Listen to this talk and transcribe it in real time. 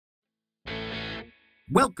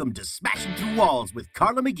Welcome to Smashing Through Walls with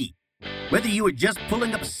Carla McGee. Whether you are just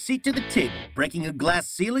pulling up a seat to the table, breaking a glass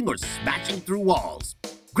ceiling, or smashing through walls,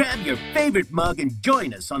 grab your favorite mug and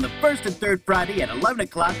join us on the first and third Friday at 11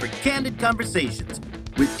 o'clock for candid conversations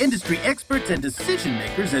with industry experts and decision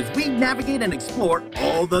makers as we navigate and explore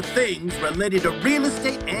all the things related to real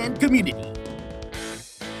estate and community.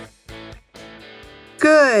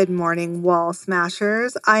 Good morning, Wall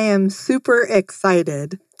Smashers. I am super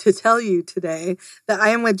excited to tell you today that I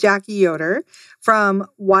am with Jackie Yoder from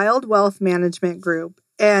Wild Wealth Management Group.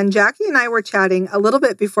 And Jackie and I were chatting a little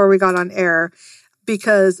bit before we got on air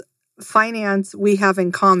because finance we have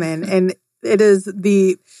in common. And it is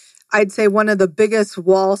I'd say one of the biggest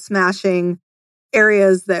wall smashing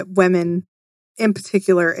areas that women in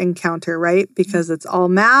particular encounter, right? Because it's all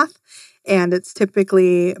math. And it's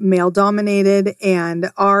typically male dominated.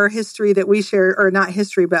 And our history that we share, or not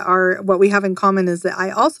history, but what we have in common is that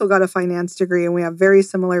I also got a finance degree and we have very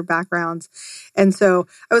similar backgrounds. And so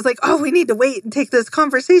I was like, oh, we need to wait and take this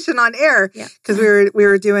conversation on air because we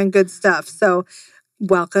were doing good stuff. So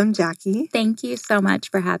welcome, Jackie. Thank you so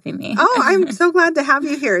much for having me. Oh, I'm so glad to have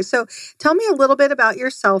you here. So tell me a little bit about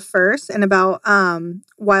yourself first and about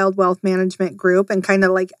Wild Wealth Management Group and kind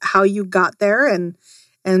of like how you got there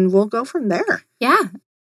and we'll go from there. Yeah.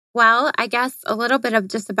 Well, I guess a little bit of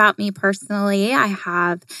just about me personally. I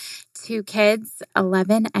have 2 kids,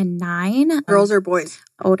 11 and 9. Girls or boys?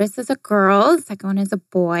 Oldest is a girl. Second one is a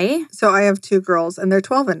boy. So I have 2 girls and they're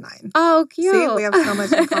 12 and 9. Oh, cute. See, we have so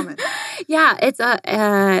much in common. Yeah, it's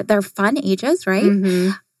they're fun ages, right?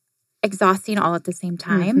 Mm-hmm. Exhausting all at the same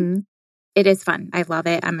time. Mm-hmm. It is fun. I love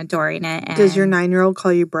it. I'm adoring it. And does your 9-year-old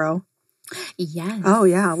call you bro? Yes. Oh,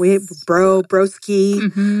 yeah. We broski,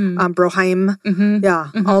 broheim. Mm-hmm. Yeah,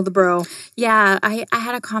 all the bro. Yeah, I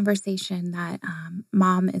had a conversation that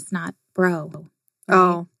mom is not bro. Right?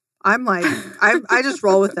 Oh, I'm like, I just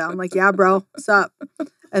roll with that. I'm like, yeah, bro, what's up?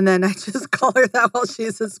 And then I just call her that while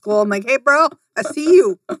she's at school. I'm like, hey, bro, I see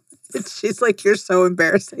you. And she's like, you're so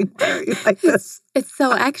embarrassing. Why are you like this? It's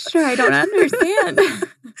so extra. I don't understand.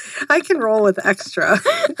 I can roll with extra.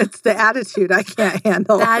 It's the attitude I can't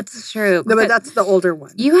handle. That's true. No, but that's the older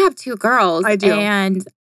one. You have 2 girls. I do. And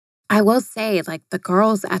I will say, like, the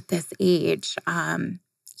girls at this age,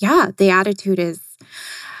 the attitude is,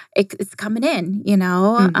 it's coming in, you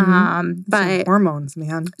know? Mm-hmm. But some hormones,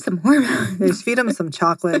 man. Some hormones. Just feed them some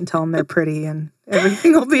chocolate and tell them they're pretty and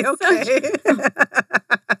everything will be okay.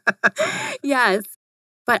 Yes.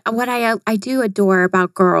 But what I do adore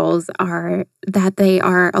about girls are that they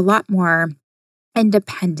are a lot more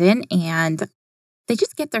independent and they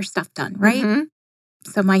just get their stuff done, right? Mm-hmm.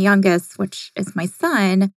 So my youngest, which is my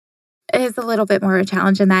son, is a little bit more of a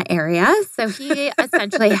challenge in that area. So he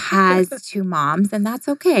essentially has 2 moms, and that's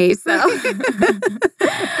okay. So,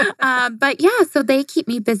 but yeah, so they keep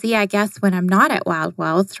me busy, I guess, when I'm not at Wild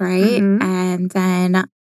Wealth, right? Mm-hmm. And then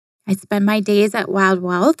I spend my days at Wild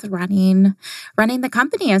Wealth running the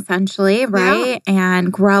company essentially, right? Yeah.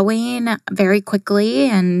 And growing very quickly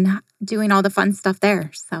and doing all the fun stuff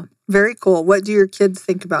there. So very cool. What do your kids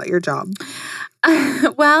think about your job?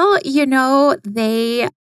 Well, you know,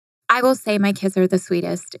 I will say my kids are the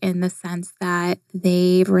sweetest in the sense that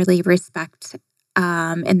they really respect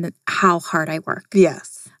how hard I work.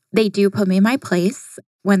 Yes. They do put me in my place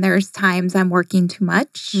when there's times I'm working too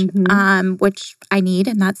much, which I need,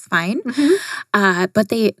 and that's fine. Mm-hmm. But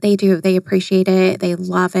they do. They appreciate it. They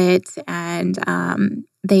love it. And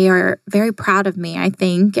they are very proud of me, I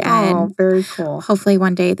think. And very cool. Hopefully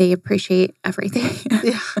one day they appreciate everything.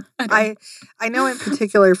 Yeah. I know in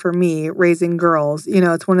particular for me, raising girls, you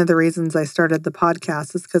know, it's one of the reasons I started the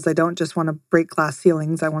podcast is because I don't just want to break glass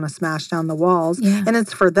ceilings. I want to smash down the walls. Yeah. And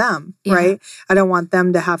it's for them, right? I don't want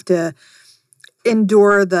them to have to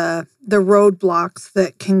endure the roadblocks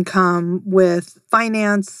that can come with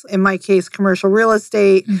finance, in my case, commercial real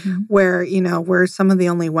estate, where, you know, we're some of the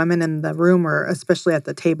only women in the room or especially at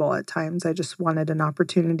the table at times. I just wanted an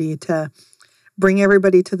opportunity to bring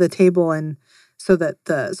everybody to the table and so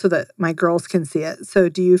that my girls can see it. So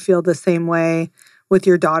do you feel the same way with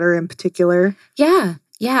your daughter in particular? Yeah.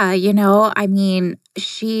 Yeah. You know, I mean,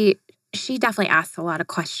 she definitely asks a lot of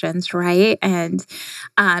questions, right? And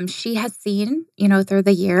she has seen, you know, through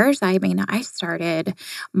the years, I mean, I started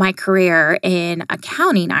my career in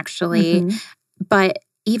accounting, actually. But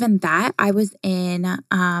even that, I was in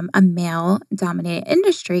a male-dominated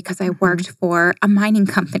industry because I worked for a mining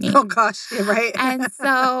company. Oh, gosh, you're right. And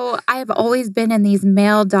so I've always been in these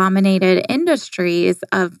male-dominated industries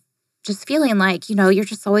of just feeling like, you know, you're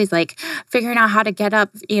just always like figuring out how to get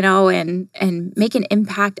up, you know, and make an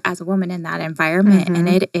impact as a woman in that environment. And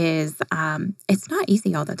it is, it's not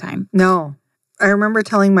easy all the time. No. I remember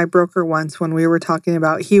telling my broker once when we were talking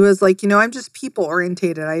about, he was like, I'm just people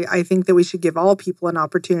orientated. I think that we should give all people an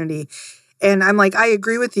opportunity. And I'm like, I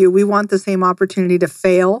agree with you. We want the same opportunity to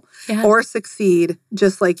fail or succeed,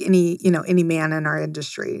 just like any man in our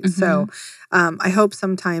industry. So I hope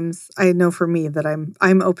sometimes, I know for me that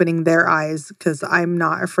I'm opening their eyes, because I'm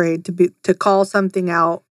not afraid to call something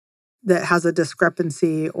out that has a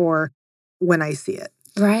discrepancy or when I see it.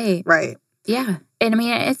 Right. Right. Yeah. And I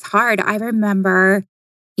mean, it's hard. I remember,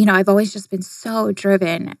 I've always just been so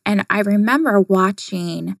driven. And I remember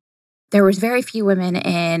watching, there was very few women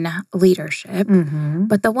in leadership,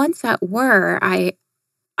 but the ones that were, I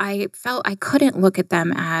felt I couldn't look at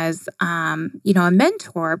them as, a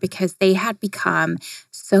mentor, because they had become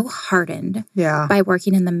so hardened by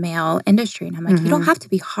working in the male industry. And I'm like, you don't have to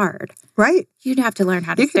be hard. Right. You have to learn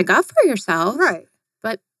how to stick up for yourself. Right.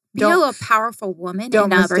 But be a powerful woman in a respectful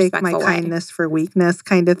way. Don't mistake my kindness for weakness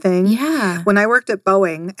kind of thing. Yeah. When I worked at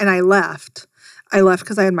Boeing and I left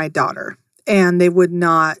because I had my daughter. And they would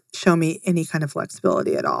not show me any kind of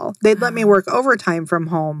flexibility at all. They'd let me work overtime from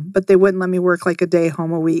home, but they wouldn't let me work like a day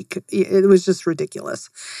home a week. It was just ridiculous.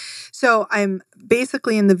 So I'm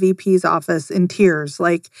basically in the VP's office in tears.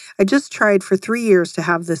 Like, I just tried for 3 years to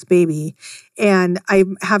have this baby, and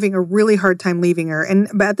I'm having a really hard time leaving her.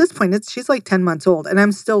 But at this point, she's like 10 months old, and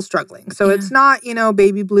I'm still struggling. So it's not,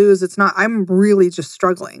 baby blues. It's not, I'm really just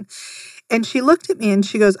struggling. And she looked at me and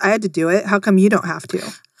she goes, I had to do it. How come you don't have to?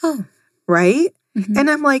 Oh. Right? And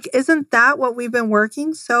I'm like, isn't that what we've been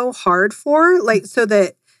working so hard for? Like, so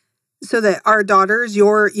that our daughters,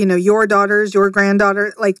 your daughters, your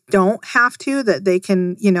granddaughter, like, don't have to, that they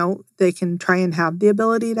can, they can try and have the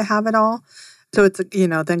ability to have it all. So it's,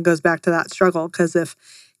 then goes back to that struggle. Because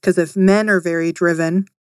if men are very driven,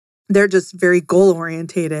 they're just very goal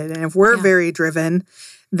orientated. And if we're very driven,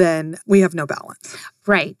 then we have no balance.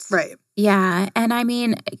 Right. Right. Yeah. And I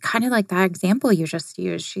mean, kind of like that example you just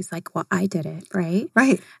used, she's like, well, I did it, right?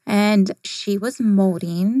 Right. And she was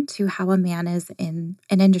molding to how a man is in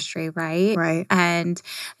an industry, right? Right. And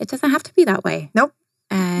it doesn't have to be that way. Nope.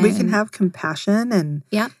 And we can have compassion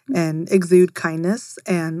and exude kindness.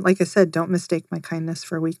 And like I said, don't mistake my kindness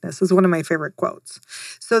for weakness is one of my favorite quotes.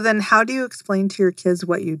 So then how do you explain to your kids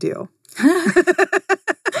what you do?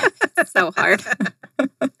 It's so hard.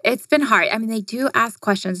 It's been hard. I mean, they do ask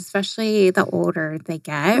questions, especially the older they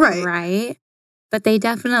get, right? But they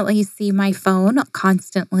definitely see my phone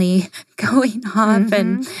constantly going off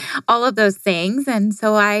and all of those things. And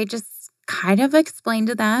so I just kind of explain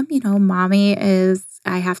to them,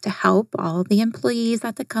 I have to help all the employees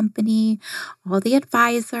at the company, all the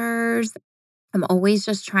advisors. I'm always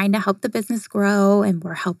just trying to help the business grow, and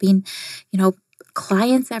we're helping,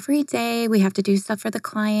 clients every day. We have to do stuff for the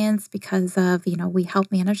clients because of, we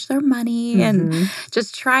help manage their money and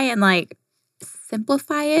just try and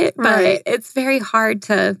simplify it. But it's very hard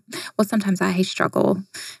sometimes I struggle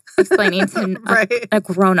explaining to a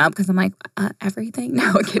grown-up because I'm like, everything?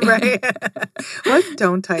 No, kidding. Right. What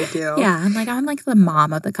don't I do? Yeah, I'm like the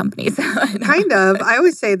mom of the company. So kind of. I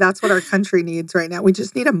always say that's what our country needs right now. We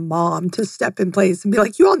just need a mom to step in place and be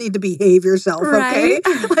like, you all need to behave yourself, okay?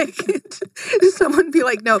 Someone be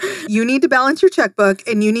like, no, you need to balance your checkbook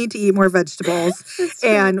and you need to eat more vegetables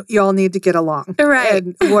and you all need to get along. Right.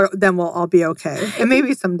 And then we'll all be okay. And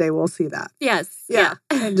maybe someday we'll see that. Yes. Yeah.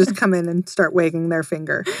 And just come in and start wagging their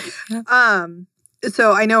finger. Yeah.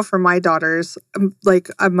 So I know for my daughters,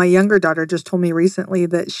 my younger daughter just told me recently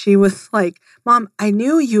that she was like, Mom, I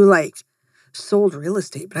knew you sold real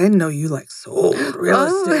estate, but I didn't know you sold real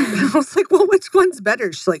estate. And I was like, well, which one's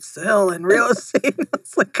better? She's like, selling real estate. I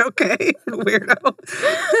was like, okay, weirdo.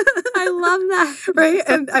 I love that. Right?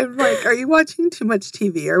 And I'm like, are you watching too much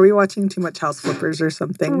TV? Are we watching too much House Flippers or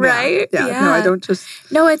something? Right? Yeah. No, I don't just...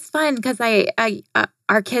 No, it's fun because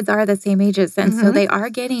our kids are the same ages. And so they are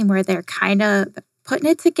getting where they're kind of putting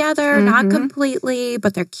it together, not completely,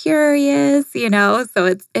 but they're curious, So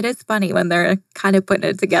it is funny when they're kind of putting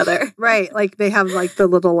it together. Right. They have the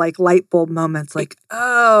little light bulb moments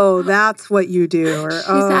oh, that's what you do. Or, she's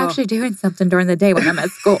actually doing something during the day when I'm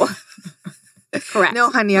at school. Correct. No,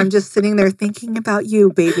 honey, I'm just sitting there thinking about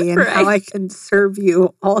you, baby, and how I can serve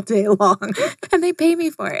you all day long. And they pay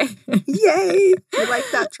me for it. Yay. You like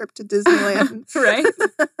that trip to Disneyland. Right?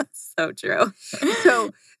 So true.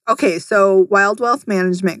 So Wild Wealth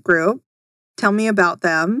Management Group, tell me about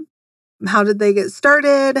them. How did they get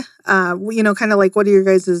started? Kind of what are your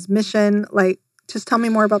guys' mission? Just tell me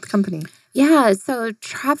more about the company. Yeah, so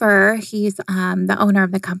Trevor, he's the owner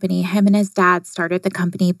of the company. Him and his dad started the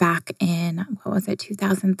company back in,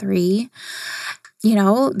 2003.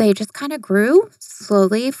 They just kind of grew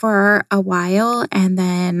slowly for a while. And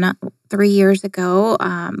then 3 years ago,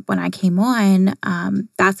 when I came on,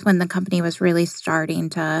 that's when the company was really starting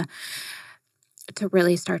to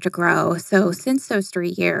really start to grow. So since those 3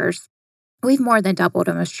 years, we've more than doubled,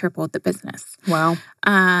 almost tripled the business. Wow.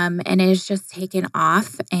 And it has just taken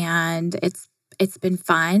off, and it's been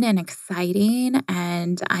fun and exciting.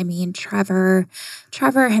 And I mean, Trevor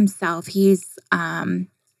himself, he's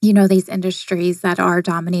these industries that are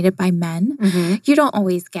dominated by men, you don't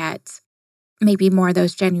always get maybe more of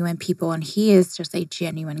those genuine people, and he is just a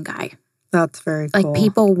genuine guy. That's very cool. Like,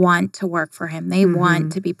 people want to work for him. They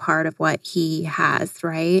want to be part of what he has,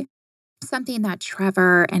 right? Something that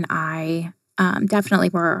Trevor and I definitely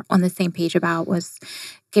were on the same page about was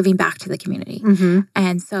giving back to the community.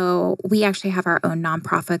 And so we actually have our own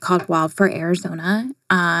nonprofit called Wild for Arizona.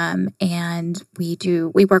 And we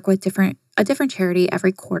work with a different charity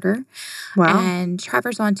every quarter. Wow. And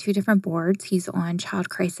Trevor's on 2 different boards. He's on Child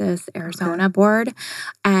Crisis Arizona board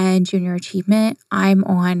and Junior Achievement. I'm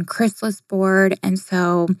on Chrysalis board. And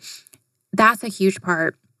so that's a huge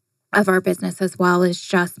part of our business as well, is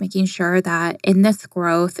just making sure that in this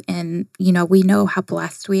growth, and we know how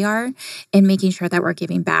blessed we are, in making sure that we're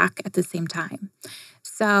giving back at the same time.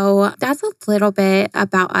 So that's a little bit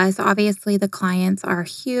about us. Obviously, the clients are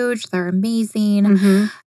huge. They're amazing.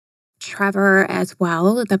 Trevor as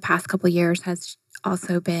well, the past couple of years, has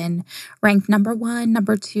also been ranked number 1,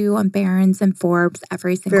 number 2 on Barron's and Forbes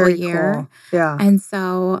every single year. Cool. Yeah. And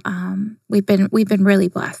so we've been really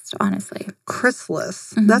blessed, honestly.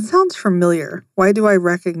 Chrysalis. That sounds familiar. Why do I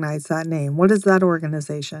recognize that name? What is that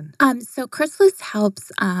organization? So Chrysalis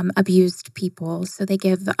helps abused people. So they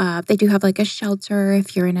do have like a shelter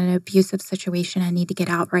if you're in an abusive situation and need to get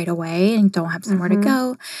out right away and don't have somewhere to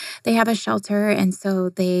go. They have a shelter, and so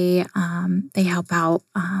they help out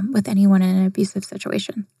with anyone in an abusive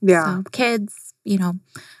situation. Yeah. So kids,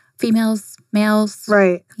 females, males,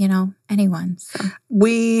 right. Anyone. So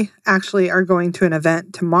we actually are going to an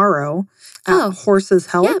event tomorrow at Horses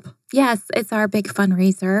Help. Yep. Yes, it's our big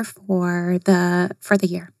fundraiser for the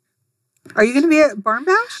year. Are you going to be at Barn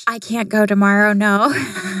Bash? I can't go tomorrow, no.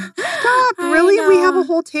 Stop. Really? We have a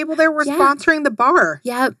whole table there. We're sponsoring the bar.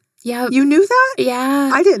 Yep. You knew that?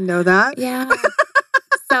 Yeah. I didn't know that. Yeah.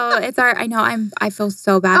 So it's I feel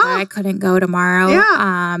so bad that I couldn't go tomorrow.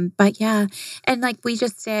 Yeah. But yeah. And like we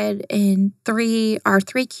just did in our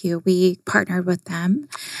 3Q, we partnered with them.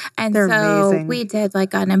 And They're so amazing. We did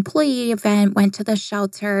like an employee event, went to the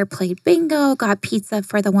shelter, played bingo, got pizza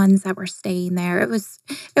for the ones that were staying there. It was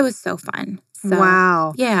so fun. So,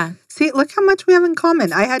 wow. Yeah. See, look how much we have in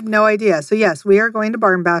common. I had no idea. So yes, we are going to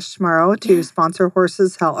Barn Bash tomorrow to sponsor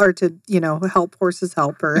Horses Help, or to, help Horses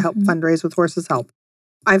Help, or help fundraise with Horses Help.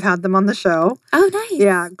 I've had them on the show. Oh, nice.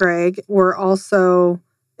 Yeah, Greg. We're also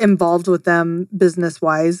involved with them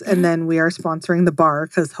business-wise, and then we are sponsoring the bar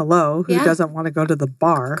because, who doesn't want to go to the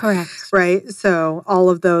bar? Correct. Right? So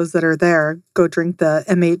all of those that are there, go drink the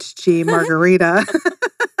MHG margarita.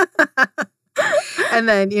 And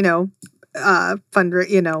then,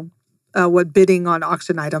 bidding on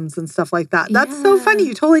auction items and stuff like that. That's so funny.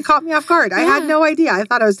 You totally caught me off guard. I had no idea. I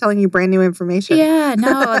thought I was telling you brand new information. Yeah,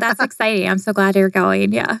 no, that's exciting. I'm so glad you're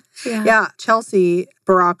going. Yeah. Yeah. Chelsea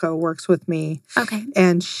Baracco works with me. Okay.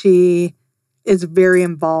 And she is very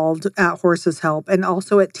involved at Horses Help and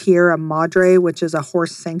also at Tierra Madre, which is a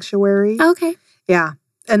horse sanctuary. Okay. Yeah.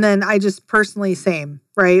 And then I just personally, same,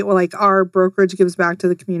 right? Well, like our brokerage gives back to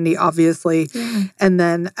the community, obviously. Yeah. And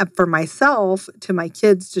then for myself, to my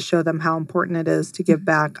kids, to show them how important it is to give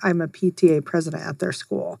back, I'm a PTA president at their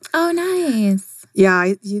school. Oh, nice.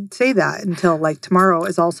 Yeah, you'd say that until like tomorrow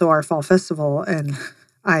is also our fall festival. And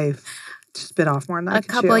I've just been off more than I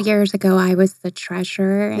could chew. A couple of years ago, I was the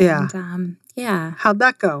treasurer. And, yeah. How'd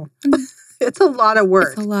that go? It's a lot of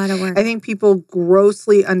work. It's a lot of work. I think people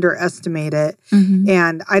grossly underestimate it.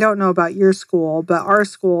 And I don't know about your school, but our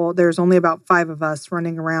school, there's only about 5 of us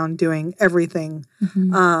running around doing everything.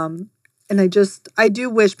 And I do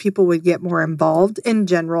wish people would get more involved in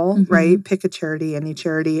general, right? Pick a charity, any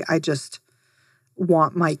charity. I just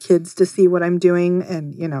want my kids to see what I'm doing.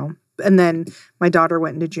 And, and then my daughter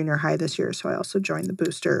went into junior high this year, so I also joined the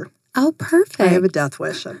booster. Oh, perfect. I have a death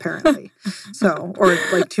wish, apparently. or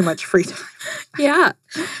like too much free time. Yeah.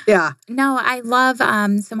 Yeah. No, I love,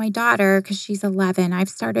 so my daughter, because she's 11, I've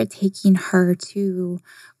started taking her to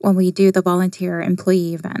when we do the volunteer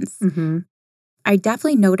employee events. I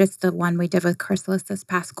definitely noticed the one we did with Chrysalis this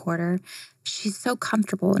past quarter. She's so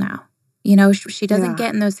comfortable now. She doesn't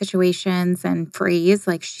get in those situations and freeze.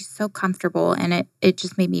 Like, she's so comfortable, and it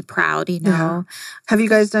just made me proud, Yeah. Have you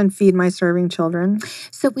guys done Feed My Starving Children?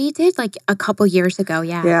 So we did like a couple years ago,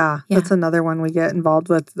 yeah. Yeah, that's another one we get involved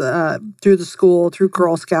with through the school, through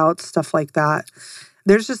Girl Scouts, stuff like that.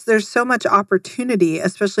 There's so much opportunity,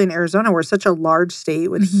 especially in Arizona. We're such a large state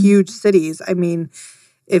with huge cities. I mean,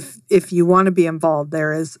 if you want to be involved,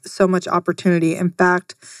 there is so much opportunity. In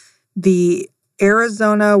fact, the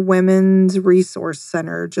Arizona Women's Resource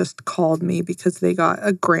Center just called me because they got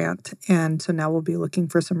a grant, and so now we'll be looking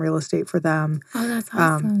for some real estate for them. Oh, that's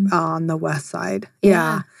awesome. On the west side.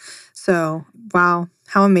 Yeah. So, wow,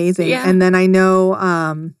 how amazing. Yeah. And then I know,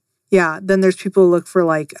 then there's people who look for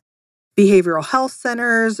like behavioral health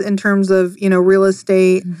centers in terms of, real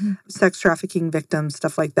estate, sex trafficking victims,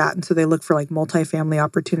 stuff like that. And so they look for like multifamily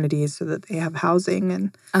opportunities so that they have housing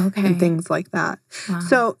and things like that. Wow.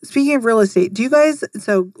 So speaking of real estate,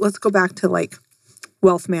 so let's go back to like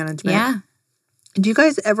wealth management. Yeah. Do you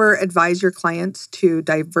guys ever advise your clients to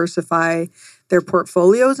diversify their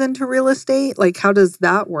portfolios into real estate? Like, how does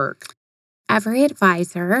that work? Every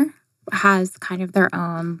advisor has kind of their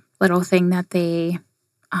own little thing that they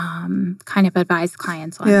kind of advise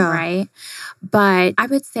clients on, right? But I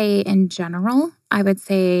would say in general,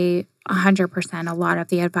 100%, a lot of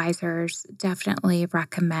the advisors definitely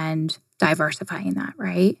recommend diversifying that,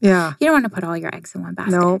 right? Yeah. You don't want to put all your eggs in one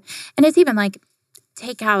basket. No. And it's even like,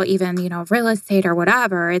 take out even, real estate or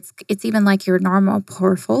whatever. It's even like your normal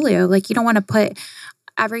portfolio. Like, you don't want to put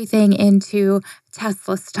everything into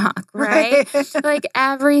Tesla stock, right? Like,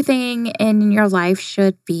 everything in your life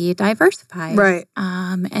should be diversified. Right.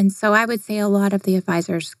 And so I would say a lot of the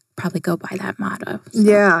advisors probably go by that motto. So.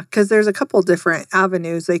 Yeah, because there's a couple different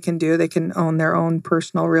avenues they can do. They can own their own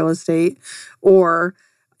personal real estate or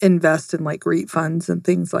invest in like REIT funds and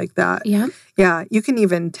things like that. Yeah. Yeah. You can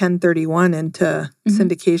even 1031 into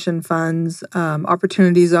syndication funds,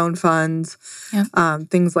 opportunity zone funds,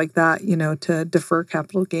 things like that, to defer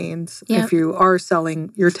capital gains if you are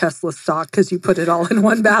selling your Tesla stock because you put it all in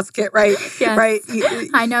one basket, right? Yes. Right.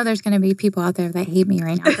 I know there's going to be people out there that hate me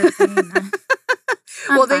right now for saying that.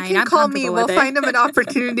 Well, they can call me. We'll find them an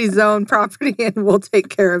opportunity zone property, and we'll take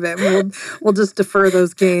care of it. We'll just defer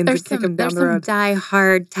those gains and kick them down the road. There's some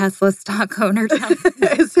die-hard Tesla stock owners.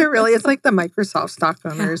 Is there really? It's like the Microsoft stock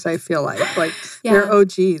owners. I feel like they're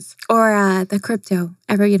OGs. Or the crypto.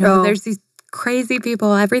 There's these crazy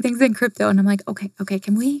people. Everything's in crypto, and I'm like, okay.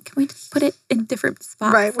 Can we just put it in different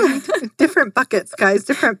spots? Right, different buckets, guys.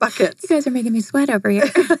 Different buckets. You guys are making me sweat over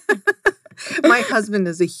here. My husband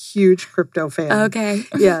is a huge crypto fan. Okay.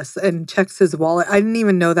 Yes, and checks his wallet. I didn't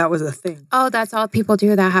even know that was a thing. Oh, that's all people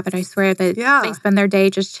do that happen. I swear that they spend their day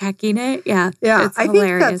just checking it. Yeah. Yeah. It's I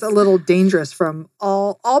hilarious. think that's a little dangerous from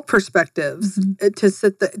all perspectives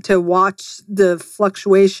to watch the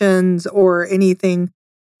fluctuations or anything.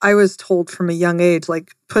 I was told from a young age,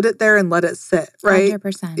 like, put it there and let it sit, right?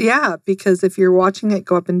 100%. Yeah, because if you're watching it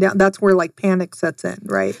go up and down, that's where like panic sets in,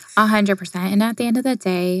 right? 100%. And at the end of the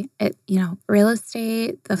day, real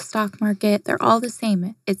estate, the stock market, they're all the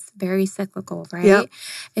same. It's very cyclical, right? Yep.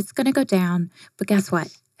 It's going to go down, but guess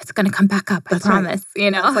what? It's going to come back up, I promise.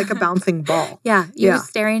 Right. It's like a bouncing ball. Yeah. You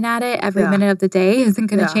staring at it every minute of the day isn't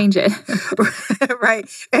going to change it. Right.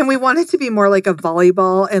 And we want it to be more like a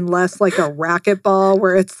volleyball and less like a racquetball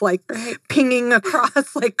where it's like pinging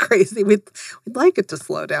across like crazy. We'd like it to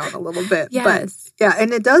slow down a little bit. Yes. But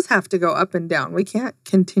and it does have to go up and down. We can't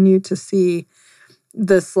continue to see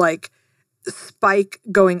this like spike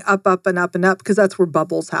going up, up, and up and up because that's where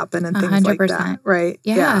bubbles happen and things 100%. Like that. Right.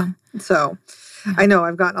 Yeah. So I know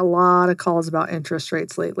I've gotten a lot of calls about interest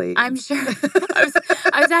rates lately. I'm sure.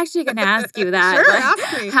 I was actually going to ask you that. Sure,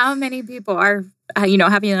 ask me. How many people are, having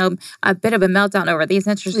a bit of a meltdown over these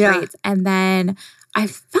interest rates? And then I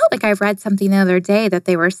felt like I read something the other day that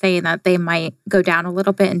they were saying that they might go down a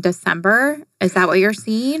little bit in December. Is that what you're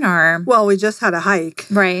seeing? Or well, we just had a hike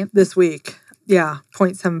this week. Yeah,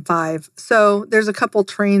 0.75. So there's a couple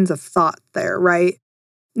trains of thought there, right?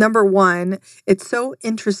 Number one, it's so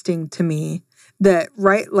interesting to me that,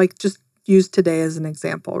 like just use today as an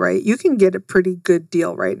example, right? You can get a pretty good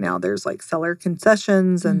deal right now. There's like seller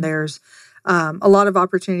concessions and there's a lot of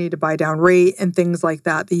opportunity to buy down rate and things like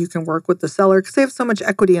that you can work with the seller because they have so much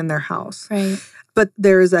equity in their house. Right. But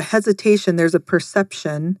there's a hesitation, there's a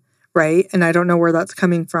perception, right? And I don't know where that's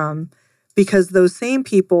coming from because those same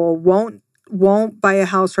people won't buy a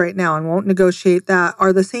house right now and won't negotiate that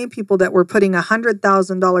are the same people that were putting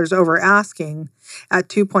 $100,000 over asking at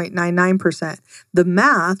 2.99%. The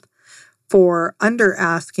math for under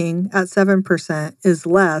asking at 7% is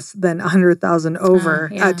less than 100,000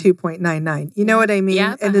 over at 2.99. You know what I mean?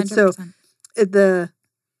 Yeah, and it's so the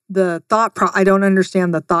I don't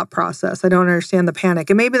understand the thought process. I don't understand the panic.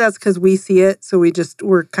 And maybe that's because we see it. So we're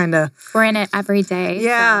in it every day.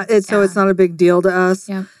 Yeah. So it's not a big deal to us.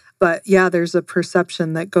 Yeah. But yeah, there's a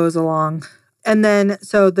perception that goes along. And then,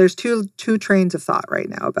 so there's two trains of thought right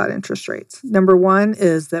now about interest rates. Number one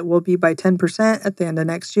is that we'll be by 10% at the end of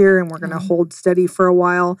next year, and we're going to hold steady for a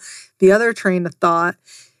while. The other train of thought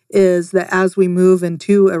is that as we move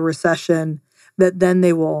into a recession, that then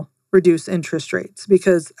they will reduce interest rates,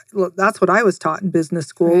 because look, that's what I was taught in business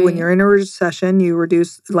school. Right. When you're in a recession, you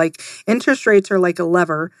reduce, like, interest rates are like a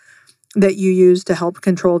lever that you use to help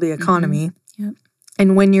control the economy. Mm-hmm. Yep.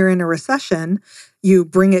 And when you're in a recession, you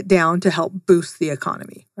bring it down to help boost the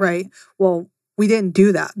economy, right? Well, we didn't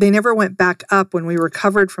do that. They never went back up when we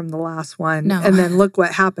recovered from the last one. No. And then look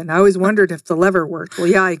what happened. I always wondered if the lever worked. Well,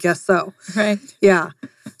 yeah, I guess so. Right. Yeah.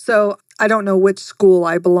 So I don't know which school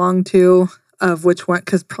I belong to, of which one,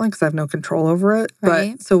 probably because I have no control over it.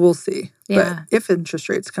 Right. But so we'll see. Yeah. But if interest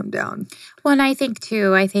rates come down. Well, and I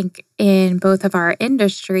think in both of our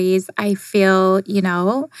industries, I feel,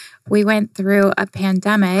 we went through a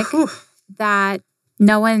pandemic that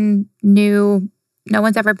no one's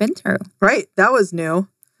ever been through. Right. That was new.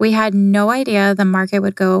 We had no idea the market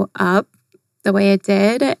would go up the way it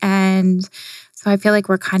did. And so I feel like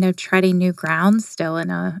we're kind of treading new ground still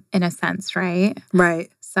in a sense, right?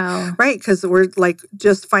 Right. So right, because we're like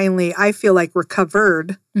just finally, I feel like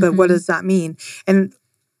recovered, but what does that mean? And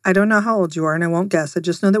I don't know how old you are, and I won't guess. I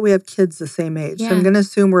just know that we have kids the same age. Yeah. So I'm going to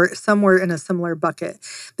assume we're somewhere in a similar bucket.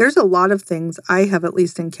 There's a lot of things I have at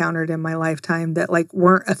least encountered in my lifetime that like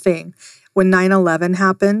weren't a thing. When 9/11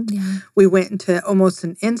 happened, we went into almost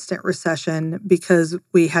an instant recession because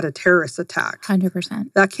we had a terrorist attack.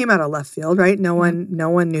 100%. That came out of left field, right? No one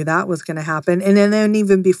knew that was going to happen. And then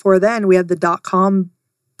even before then, we had the .com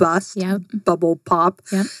bust, bubble pop.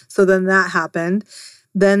 Yep. So then that happened.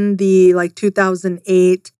 Then the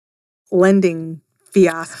 2008 lending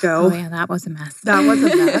fiasco. Oh yeah, that was a mess. That was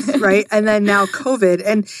a mess, right? And then now COVID,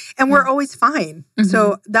 and we're always fine. Mm-hmm.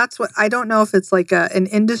 So that's what, I don't know if it's like an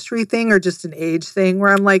industry thing or just an age thing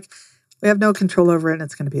where I'm like, we have no control over it and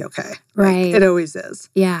it's going to be okay. Right. Like, it always is.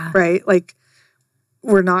 Yeah. Right. Like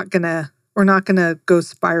we're not gonna go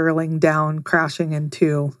spiraling down, crashing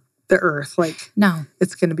into the earth. Like, no,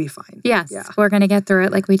 it's going to be fine. Yes, we're going to get through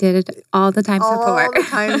it like we did all the times before. All the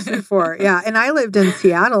times before, yeah. And I lived in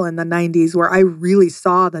Seattle in the 90s where I really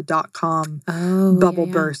saw the .com bubble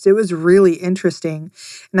burst. It was really interesting.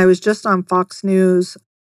 And I was just on Fox News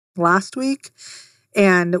last week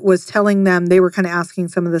and was telling them, they were kind of asking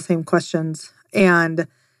some of the same questions. And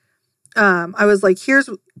I was like, here's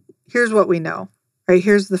what we know, right?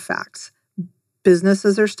 Here's the facts.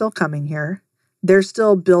 Businesses are still coming here. They're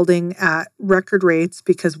still building at record rates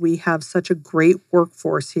because we have such a great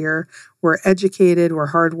workforce here. We're educated, we're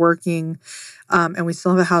hardworking, and we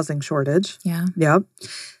still have a housing shortage. Yeah. Yep.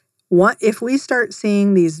 If we start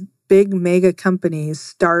seeing these big mega companies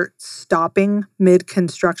start stopping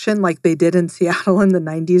mid-construction like they did in Seattle in the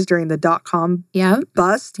 90s during the .com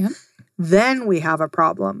bust, then we have a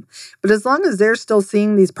problem. But as long as they're still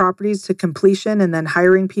seeing these properties to completion and then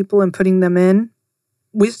hiring people and putting them in,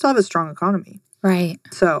 we still have a strong economy. Right.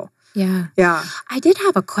 So, yeah. I did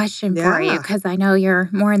have a question for you because I know you're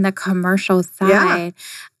more in the commercial side. Yeah.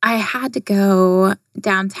 I had to go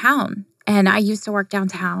downtown, and I used to work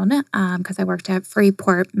downtown because I worked at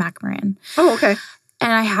Freeport McMoran. Oh, okay.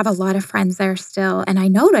 And I have a lot of friends there still. And I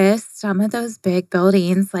noticed some of those big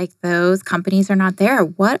buildings, like those companies are not there.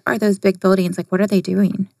 What are those big buildings? Like, what are they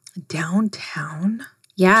doing? Downtown?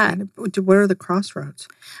 Yeah. What are the crossroads?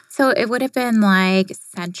 So it would have been like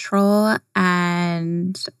Central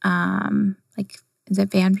and is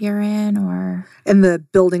it Van Buren or? And the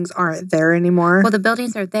buildings aren't there anymore? Well, the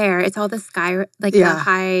buildings are there. It's all the the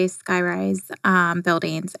high skyrise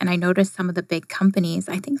buildings. And I noticed some of the big companies.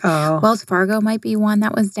 I think Wells Fargo might be one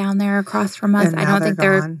that was down there across from us. And I don't think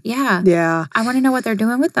they're. Yeah. I want to know what they're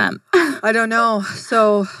doing with them. I don't know.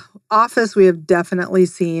 So office, we have definitely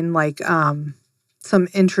seen some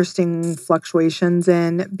interesting fluctuations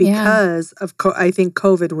in because of, I think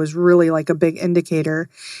COVID was really like a big indicator.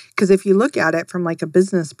 Because if you look at it from like a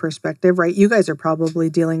business perspective, right, you guys are probably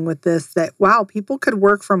dealing with this, that, wow, people could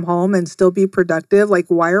work from home and still be productive. Like,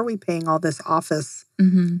 why are we paying all this office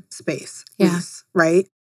space lease, right?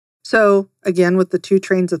 So again, with the two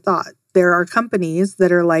trains of thought, there are companies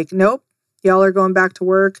that are like, nope, y'all are going back to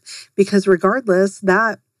work, because regardless,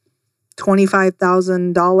 that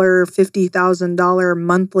 $25,000, $50,000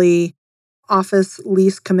 monthly office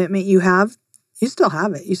lease commitment you have, you still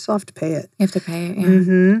have it. You still have to pay it. You have to pay it, yeah.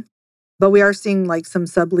 Mm-hmm. But we are seeing like some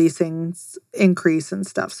subleasing increase and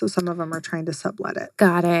stuff. So some of them are trying to sublet it.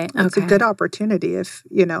 Got it. It's a good opportunity if,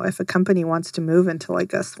 if a company wants to move into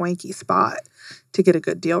like a swanky spot to get a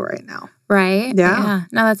good deal right now. Right? Yeah.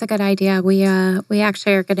 No, that's a good idea. We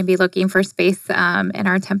actually are going to be looking for space in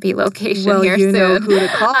our Tempe location here soon. Well, you know who to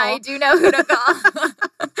call. I do know who to call.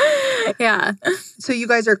 Yeah. So you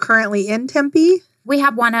guys are currently in Tempe? We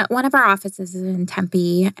have one of our offices is in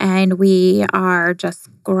Tempe, and we are just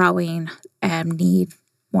growing and need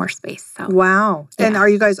more space. So wow. Yeah. And are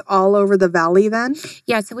you guys all over the valley then?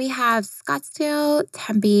 Yeah, so we have Scottsdale,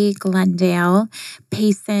 Tempe, Glendale,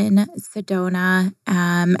 Payson, Sedona,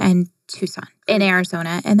 and Tucson in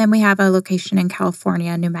Arizona. And then we have a location in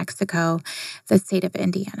California, New Mexico, the state of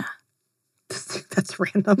Indiana. That's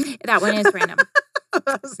random. That one is random.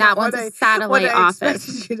 That one's a satellite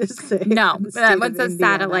office. You to say no, that one's a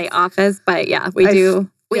satellite office. But yeah, we do.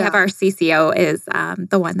 We have our CCO is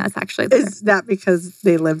the one that's actually there. Is that because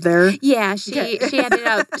they live there? Yeah, she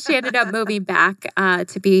ended up moving back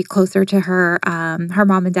to be closer to her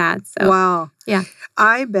mom and dad. So wow. Yeah.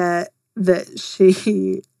 I bet that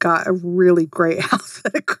she got a really great house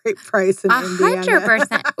at a great price in Indiana.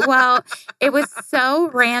 100%. Well, it was so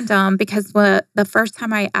random because the first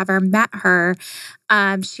time I ever met her,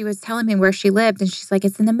 she was telling me where she lived, and she's like,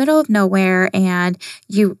 "It's in the middle of nowhere, and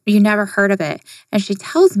you never heard of it." And she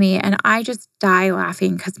tells me, and I just die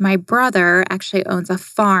laughing because my brother actually owns a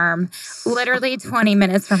farm, literally 20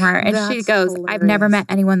 minutes from her, and she goes, hilarious. "I've never met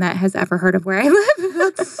anyone that has ever heard of where I live."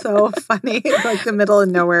 That's so funny, like the middle of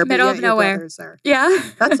nowhere. Middle of nowhere. Yeah,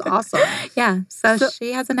 that's awesome. Yeah, so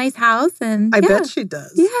she has a nice house, and I bet she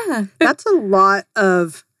does. Yeah, that's a lot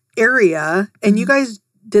of area, and you guys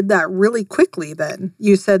did that really quickly then.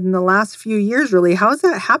 You said in the last few years, really. How has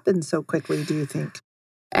that happened so quickly, do you think?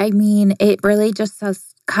 I mean, it really just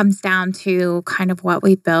comes down to kind of what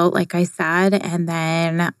we built, like I said, and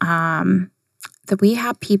then we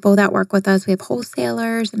have people that work with us. We have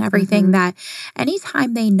wholesalers and everything that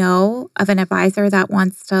anytime they know of an advisor that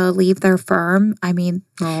wants to leave their firm, I mean,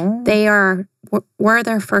 we're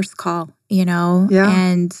their first call, Yeah.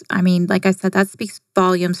 And I mean, like I said, that speaks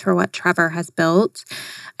volumes for what Trevor has built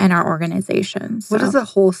and our organization. So. What does a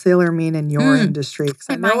wholesaler mean in your industry? Because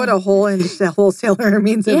I know what a wholesaler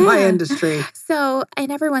means in my industry. So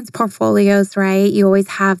in everyone's portfolios, right, you always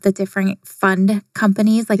have the different fund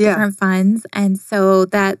companies, like different funds. And so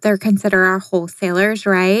that they're considered our wholesalers,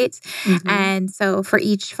 right? Mm-hmm. And so for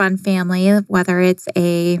each fund family, whether it's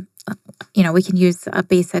we can use a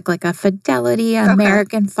basic like a Fidelity,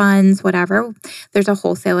 American Funds, whatever. There's a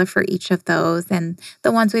wholesaler for each of those. And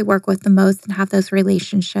the ones we work with the most and have those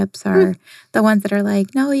relationships are the ones that are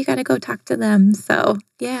like, no, you got to go talk to them. So,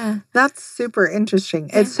 yeah. That's super interesting.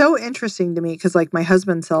 Yeah. It's so interesting to me because like my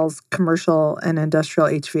husband sells commercial and industrial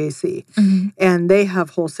HVAC and they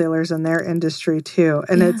have wholesalers in their industry too.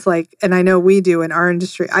 And it's like, and I know we do in our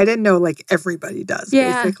industry. I didn't know like everybody does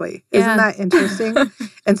basically. Yeah. Isn't that interesting?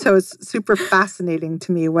 And so it's super fascinating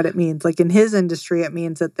to me what it means. Like in his industry, it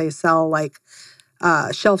means that they sell like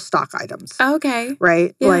shelf stock items. Okay.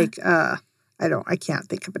 Right? Yeah. Like I can't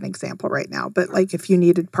think of an example right now, but like if you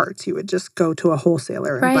needed parts, you would just go to a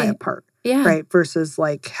wholesaler and buy a part. Yeah. Right. Versus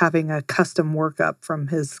like having a custom workup from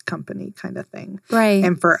his company kind of thing. Right.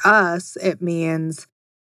 And for us, it means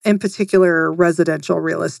in particular residential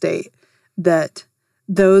real estate that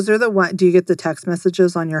those are the one. Do you get the text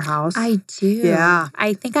messages on your house? I do. Yeah.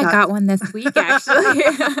 I think I got one this week, actually.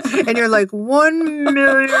 And you're like, $1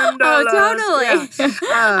 million. Oh, totally. Yeah.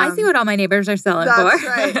 I see what all my neighbors are selling for. That's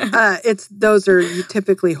right. Those are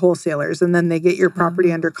typically wholesalers, and then they get your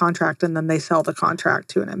property under contract, and then they sell the contract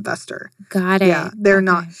to an investor. Got it. Yeah. They're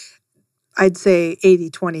not, I'd say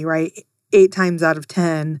 80-20, right? 8 times out of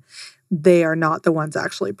 10, they are not the ones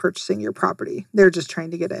actually purchasing your property. They're just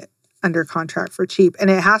trying to get it under contract for cheap. And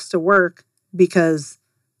it has to work because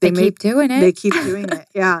they keep doing it. They keep doing it.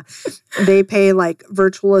 Yeah. They pay like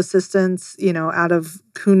virtual assistants, out of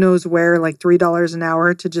who knows where, like $3 an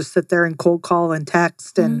hour to just sit there and cold call and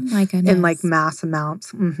text and in like mass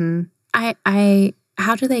amounts. Mm-hmm.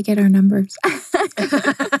 How do they get our numbers? I've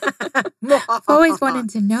always wanted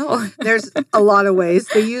to know. There's a lot of ways.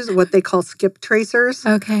 They use what they call skip tracers,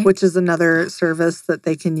 which is another service that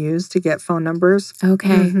they can use to get phone numbers. Okay.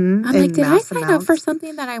 Mm-hmm, I'm like, did I sign up for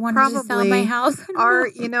something that I wanted to sell in my house?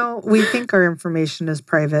 We think our information is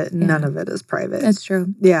private. None of it is private. That's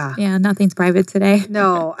true. Yeah. Yeah, nothing's private today.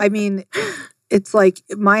 No, I mean, it's like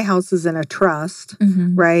my house is in a trust,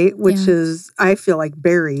 right? Which is, I feel like,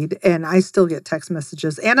 buried, and I still get text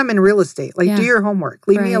messages. And I'm in real estate. Like, do your homework.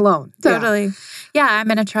 Leave me alone. Totally. Yeah, I'm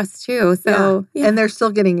in a trust too. So, And they're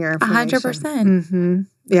still getting your information. 100%.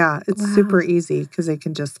 Yeah, it's super easy because they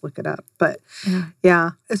can just look it up. But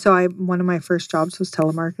so one of my first jobs was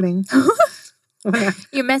telemarketing.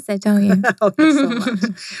 You miss it, don't you? Oh, so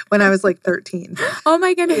much. When I was like 13. Oh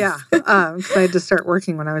my goodness. Yeah, because I had to start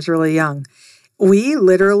working when I was really young. We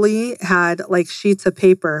literally had like sheets of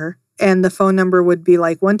paper, and the phone number would be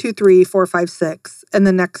like 123-456, and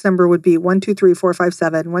the next number would be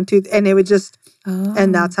 123-457, and it would just,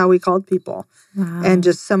 and that's how we called people. Wow. And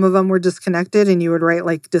just some of them were disconnected, and you would write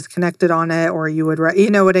like disconnected on it, or you would write, you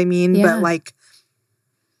know what I mean? Yeah. But like,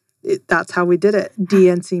 that's how we did it.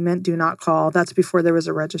 DNC meant do not call. That's before there was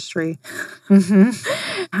a registry.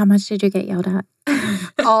 How much did you get yelled at?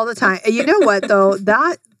 All the time. You know what, though?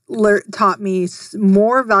 That taught me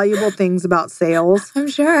more valuable things about sales. I'm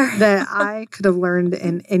sure. That I could have learned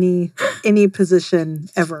in any position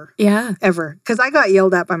ever. Yeah. Ever. Because I got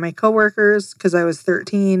yelled at by my coworkers because I was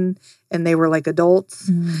 13 and they were like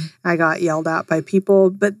adults. I got yelled at by people,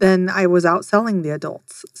 but then I was out selling the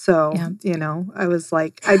adults. So, you know, I was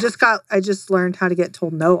like, I just learned how to get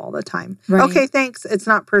told no all the time. Right. Okay, thanks. It's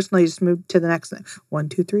not personal. You just move to the next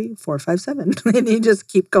 123-457. And you just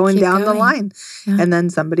keep going down the line. Yeah. And then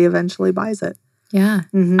somebody eventually buys it. Yeah.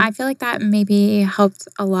 I feel like that maybe helped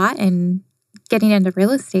a lot in getting into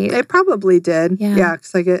real estate. It probably did. Yeah.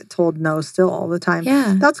 Because I get told no still all the time.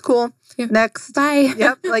 Yeah. That's cool. Next. Bye.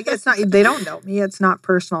 Yep. Like, it's not, they don't know me. It's not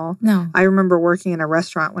personal. No. I remember working in a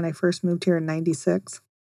restaurant when I first moved here in 96.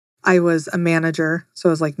 I was a manager. So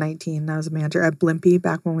I was like 19. I was a manager at Blimpie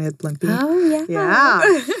back when we had Blimpie. Oh, yeah.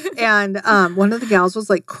 Yeah. And one of the gals was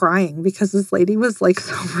like crying because this lady was like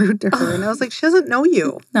so rude to her. And I was like, she doesn't know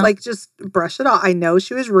you. No. Like, just brush it off. I know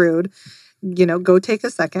she was rude. You know, go take a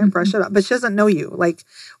second, brush it off. But she doesn't know you. Like,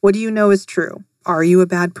 what do you know is true? Are you a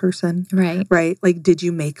bad person? Right. Right. Like, did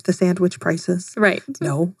you make the sandwich prices? Right.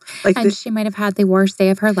 No. Like, and she might have had the worst day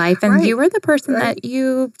of her life, and you were the person that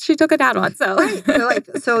she took it out on. So,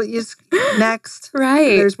 like, so you next.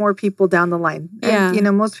 Right. There's more people down the line. Yeah. And, you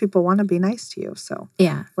know, most people want to be nice to you. So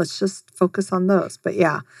yeah, let's just focus on those. But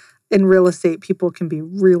yeah, in real estate, people can be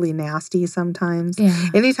really nasty sometimes. Yeah.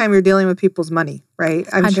 Anytime you're dealing with people's money, right?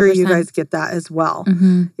 I'm 100%. sure you guys get that as well.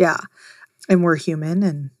 Yeah. And we're human,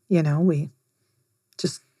 and, you know, we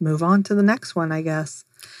just move on to the next one, I guess.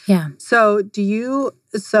 Yeah. So you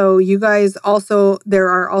guys also, there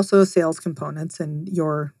are also sales components in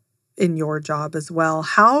your job as well.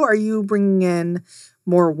 How are you bringing in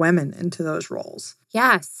more women into those roles?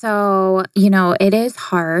 Yeah. So, you know, it is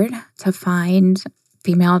hard to find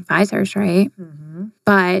female advisors, right?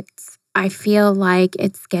 But I feel like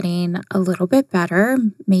it's getting a little bit better,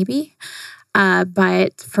 maybe.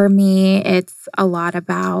 But for me, it's a lot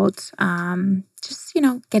about just, you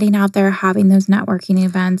know, getting out there, having those networking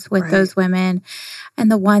events with those women. And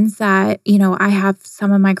the ones that, you know, I have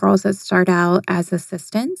some of my girls that start out as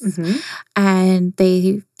assistants and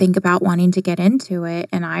they think about wanting to get into it.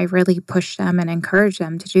 And I really push them and encourage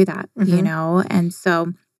them to do that, you know? And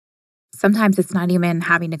so sometimes it's not even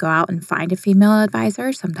having to go out and find a female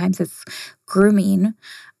advisor. Sometimes it's grooming,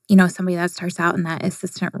 you know, somebody that starts out in that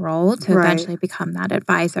assistant role to eventually become that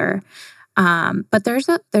advisor. But there's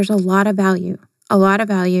a lot of value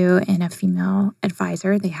in a female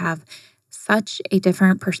advisor. They have such a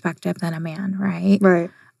different perspective than a man, right? Right.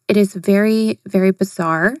 It is very, very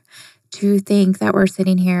bizarre to think that we're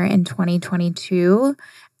sitting here in 2022.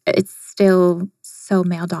 It's still so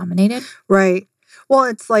male dominated. Right. Well,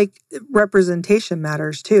 it's like representation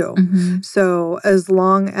matters too. So as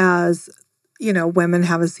long as, you know, women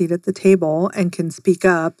have a seat at the table and can speak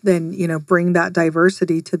up, then, you know, bring that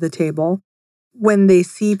diversity to the table when they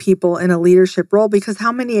see people in a leadership role, because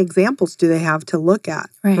how many examples do they have to look at,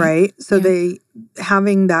 right? So they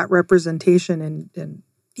having that representation in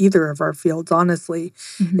either of our fields, honestly,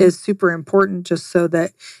 is super important, just so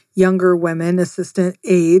that younger women, assistant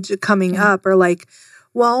age, coming up are like,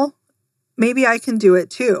 well, maybe I can do it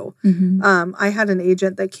too. I had an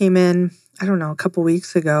agent that came in, I don't know, a couple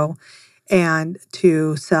weeks ago, and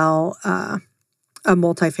to sell a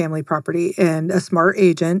multifamily property. And a smart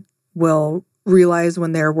agent will realize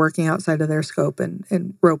when they're working outside of their scope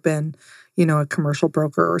and rope in, you know, a commercial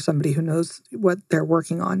broker or somebody who knows what they're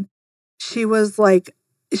working on. She was like,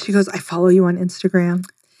 she goes, I follow you on Instagram.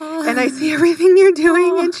 And I see everything you're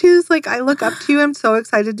doing. And she was like, I look up to you. I'm so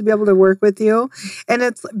excited to be able to work with you. And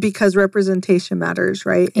it's because representation matters,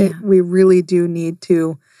 right? Yeah. We really do need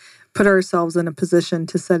to put ourselves in a position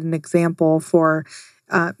to set an example for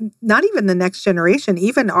not even the next generation,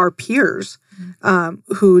 even our peers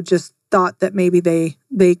who just thought that maybe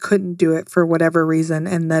they couldn't do it for whatever reason,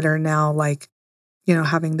 and that are now like,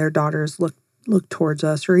 having their daughters look towards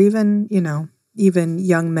us, or even, even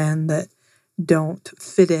young men that don't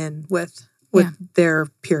fit in with their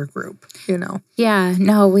peer group, Yeah,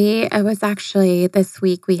 no, it was actually this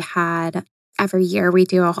week every year we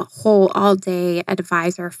do a whole all-day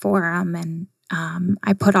advisor forum, and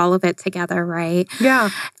I put all of it together, right? Yeah.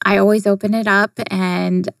 I always open it up,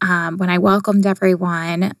 and when I welcomed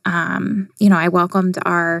everyone, I welcomed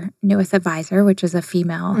our newest advisor, which is a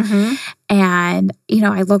female, and,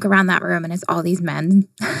 I look around that room, and it's all these men.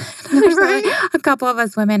 There's a couple of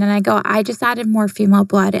us women, and I go, I just added more female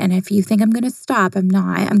blood, and if you think I'm going to stop, I'm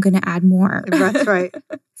not. I'm going to add more. That's right.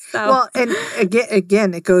 So. Well, and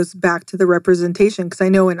again, it goes back to the representation, because I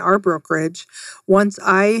know in our brokerage, once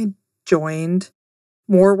I joined,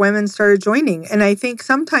 more women started joining. And I think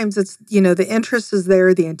sometimes it's, the interest is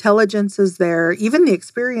there, the intelligence is there, even the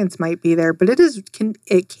experience might be there, but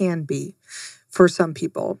it can be, for some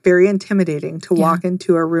people, very intimidating to walk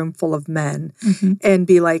into a room full of men and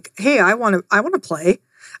be like, hey, I want to play.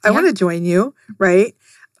 I want to join you, right?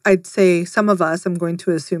 I'd say some of us, I'm going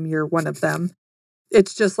to assume you're one of them.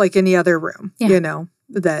 It's just like any other room,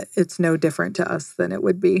 that it's no different to us than it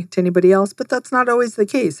would be to anybody else. But that's not always the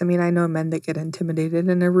case. I mean, I know men that get intimidated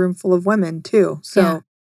in a room full of women too. So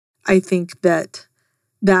I think that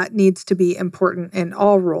needs to be important in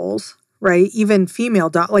all roles, right? Even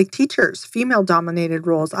like teachers, female-dominated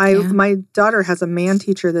roles. My daughter has a man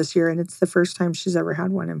teacher this year, and it's the first time she's ever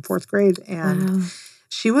had one in 4th grade. And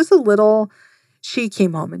she was she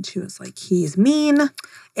came home and she was like, he's mean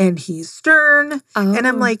and he's stern. And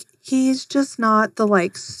I'm like, he's just not the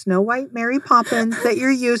like Snow White Mary Poppins that you're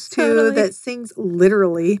used to, that sings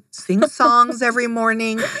songs every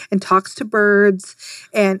morning and talks to birds.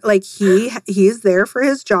 And like he is there for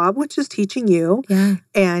his job, which is teaching you. Yeah.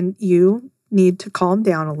 And you need to calm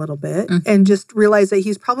down a little bit and just realize that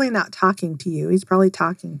he's probably not talking to you. He's probably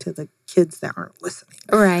talking to the kids that aren't listening.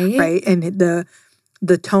 Right. Right. And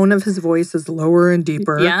the tone of his voice is lower and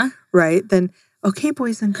deeper. Yeah. Right. Then, okay,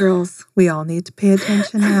 boys and girls, we all need to pay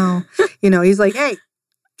attention now. He's like, hey,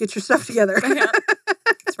 get your stuff together.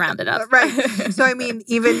 Let's round it up. Right. So, I mean,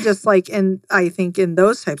 even just like, I think in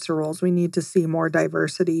those types of roles, we need to see more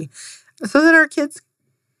diversity so that our kids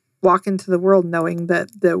walk into the world knowing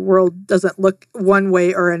that the world doesn't look one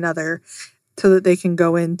way or another, so that they can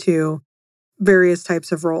go into various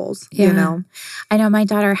types of roles, I know my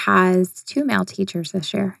daughter has 2 male teachers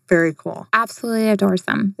this year. Very cool. Absolutely adores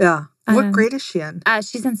them. Yeah. What grade is she in?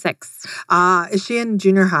 She's in 6th. Is she in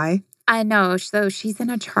junior high? I know. So she's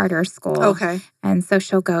in a charter school. Okay. And so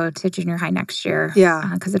she'll go to junior high next year.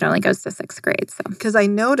 Yeah. Because it only goes to 6th grade. So because I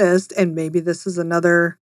noticed, and maybe this is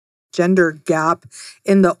another gender gap,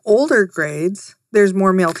 in the older grades, there's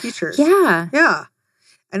more male teachers. Yeah. Yeah.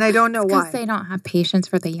 And I don't know why. Because they don't have patience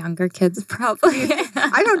for the younger kids, probably.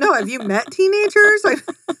 I don't know. Have you met teenagers?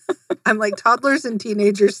 I'm like, toddlers and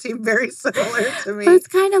teenagers seem very similar to me. Well, it's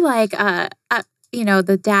kind of like,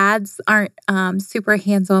 the dads aren't super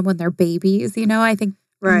hands-on when they're babies. I think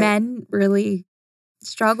men really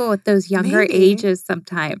struggle with those younger ages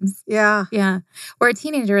sometimes. Yeah. Yeah. Or a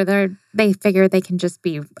teenager, they figure they can just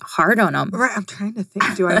be hard on them. Right. I'm trying to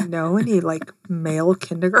think. Do I know any like male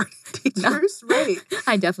kindergarten teachers? No. Right.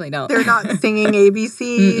 I definitely don't. They're not singing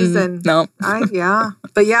ABCs and no.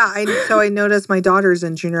 But I noticed my daughter's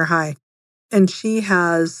in junior high, and she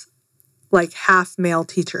has like half male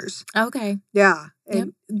teachers. Okay. Yeah.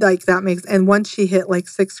 And like that and once she hit like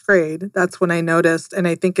 6th grade, that's when I noticed. And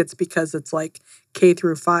I think it's because it's like K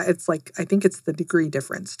through 5. It's like, I think it's the degree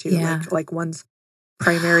difference too. Yeah. Like one's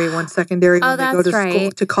primary, one's secondary. When they go to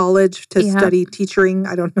school, to college to study teaching.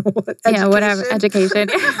 I don't know what. Yeah, whatever. Education.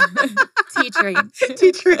 Teaching.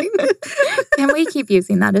 And we keep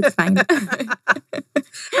using that. It's fine.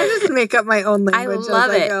 I just make up my own language. I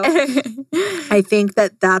love it. I think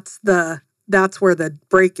that's where the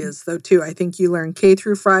break is, though, too. I think you learn K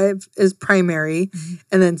through 5 is primary,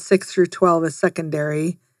 and then 6 through 12 is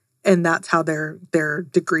secondary, and that's how their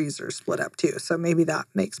degrees are split up, too. So maybe that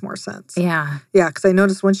makes more sense. Yeah. Yeah, because I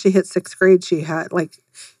noticed when she hit 6th grade, she had,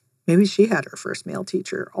 maybe she had her first male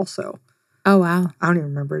teacher also. Oh, wow. I don't even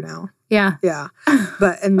remember now. Yeah. Yeah.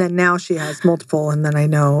 And then now she has multiple. And then I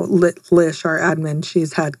know Lish, our admin,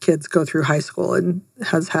 she's had kids go through high school and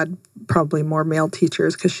has had probably more male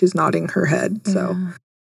teachers because she's nodding her head. So,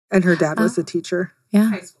 and her dad was a teacher.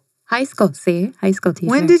 Yeah. High school. See? High school teacher.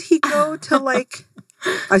 When did he go to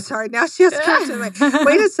I'm sorry, now she has to come to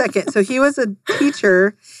wait a second. So he was a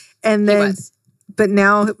teacher and then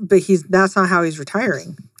that's not how he's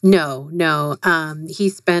retiring. No. He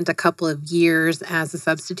spent a couple of years as a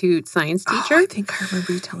substitute science teacher. I think I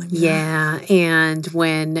remember you telling me that. Yeah, and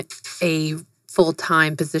when a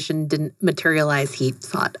full-time position didn't materialize, he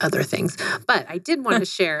sought other things. But I did want to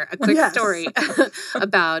share a quick story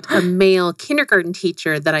about a male kindergarten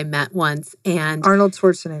teacher that I met once. And Arnold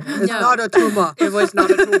Schwarzenegger. It's not a tumor. It was not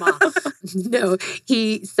a tumor. No,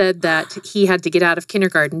 he said that he had to get out of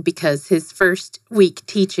kindergarten because his first week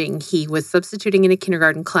teaching, he was substituting in a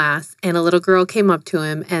kindergarten class, and a little girl came up to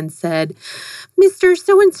him and said, "Mr.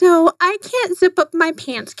 So-and-so, I can't zip up my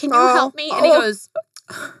pants. Can you help me?" And he goes,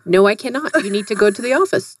 "No, I cannot. You need to go to the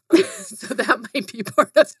office." So that might be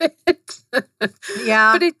part of it.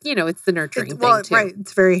 Yeah. But it's the nurturing thing too. Right.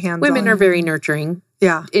 It's very hands-on. Women are very nurturing.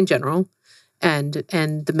 Yeah. In general. And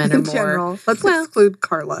the men are in more. General. Let's exclude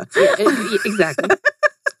Carla. Exactly.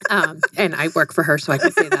 And I work for her, so I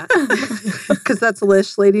can say that. Because that's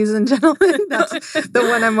Lish, ladies and gentlemen. That's the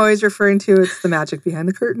one I'm always referring to. It's the magic behind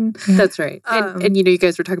the curtain. That's right. And you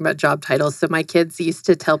guys were talking about job titles. So my kids used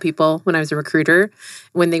to tell people when I was a recruiter,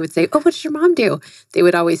 when they would say, "Oh, what does your mom do?" They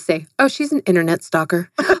would always say, "Oh, she's an internet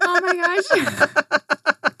stalker." Oh my gosh.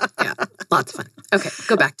 Yeah, lots of fun. Okay,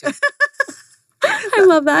 go back to it. I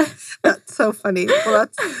love that. That's so funny. Well,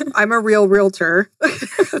 I'm a real realtor,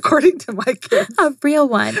 according to my kids. A real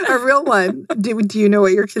one. A real one. Do you know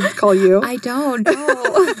what your kids call you? I don't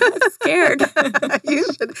know. I'm scared. You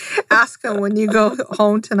should ask them when you go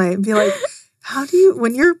home tonight and be like,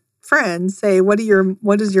 when your friends say, what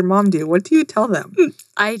does your mom do? What do you tell them?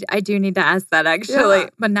 I do need to ask that actually,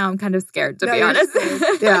 but now I'm kind of scared to be honest.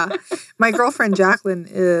 Yeah. My girlfriend Jacqueline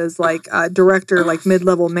is like a director, like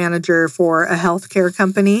mid-level manager for a healthcare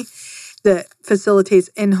company that facilitates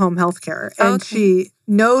in-home healthcare. And she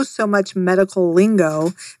knows so much medical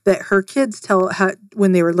lingo that her kids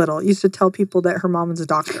when they were little, used to tell people that her mom was a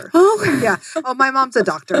doctor. Oh, yeah. Oh, my mom's a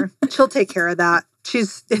doctor. She'll take care of that.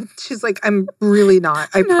 She's like, I'm really not.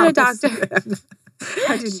 I'm not a doctor.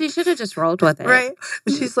 She should have just rolled with it. Right.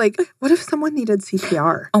 But she's like, what if someone needed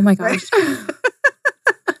CPR? Oh my gosh. Right?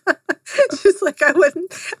 She's like, I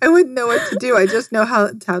wouldn't know what to do. I just know how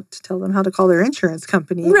to tell them how to call their insurance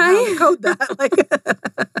company. Right. How to code that. Like,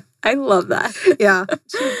 I love that. Yeah.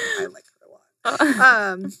 I like her a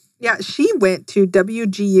lot. Yeah, she went to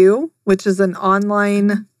WGU, which is an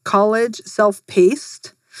online college,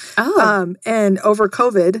 self-paced. And over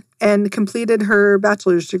COVID, and completed her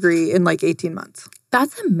bachelor's degree in like 18 months.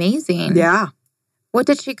 That's amazing. Yeah. What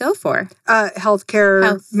did she go for?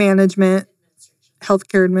 Healthcare management,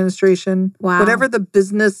 healthcare administration. Wow. Whatever the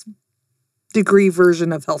business degree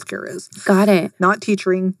version of healthcare is. Got it. Not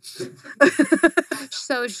teaching.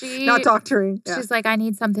 So she... Not doctoring. Yeah. She's like, I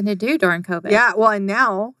need something to do during COVID. Yeah. Well, and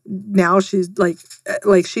now she's like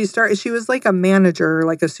she was like a manager,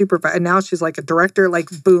 like a supervisor. And now she's like a director, like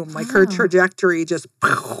boom, like her trajectory just...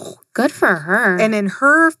 Good for her. And in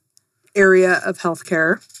her area of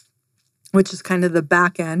healthcare, which is kind of the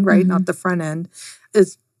back end, right? Mm-hmm. Not the front end,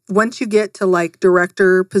 is once you get to like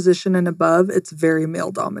director position and above, it's very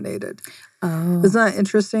male dominated. Oh. Isn't that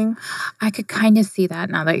interesting? I could kind of see that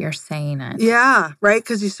now that you're saying it. Yeah, right?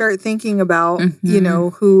 Because you start thinking about,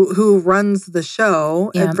 who runs the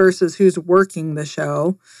show versus who's working the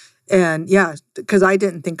show. And yeah, because I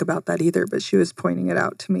didn't think about that either, but she was pointing it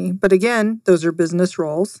out to me. But again, those are business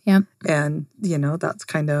roles. Yep. And, that's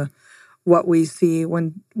kind of what we see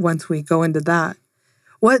once we go into that.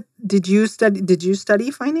 What did you study? Did you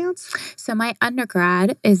study finance? So my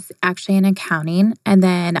undergrad is actually in accounting, and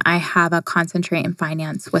then I have a concentrate in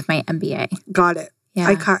finance with my MBA. Got it.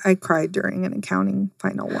 Yeah. I cried during an accounting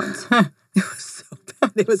final once. It was so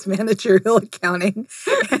bad. It was managerial accounting.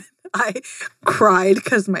 And I cried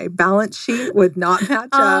because my balance sheet would not match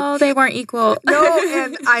up. Oh, they weren't equal. No,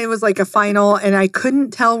 and I was like a final, and I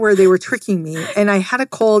couldn't tell where they were tricking me. And I had a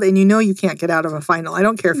cold, and you can't get out of a final. I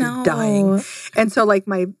don't care if you're dying. And so like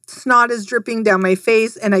my snot is dripping down my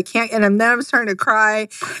face, and I can't, and then I'm starting to cry,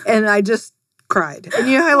 and I just cried. And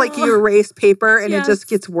you know how like you erase paper, and it just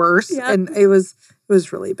gets worse, and it was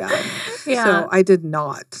really bad. Yeah. So I did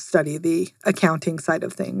not study the accounting side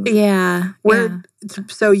of things. Yeah.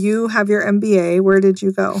 So you have your MBA. Where did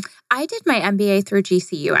you go? I did my MBA through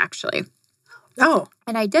GCU, actually. Oh.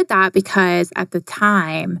 And I did that because at the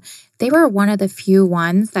time, they were one of the few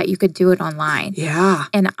ones that you could do it online. Yeah.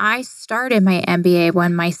 And I started my MBA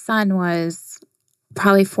when my son was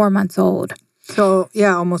probably 4 months old. So,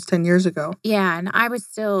 yeah, almost 10 years ago. Yeah, and I was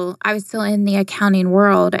still in the accounting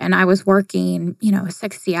world, and I was working,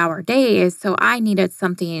 60-hour days. So I needed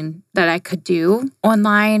something that I could do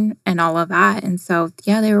online and all of that. And so,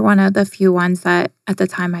 yeah, they were one of the few ones that at the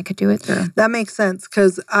time I could do it through. That makes sense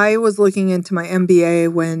because I was looking into my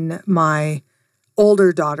MBA when my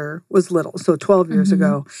older daughter was little, so 12 years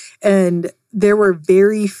ago. And there were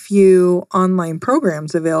very few online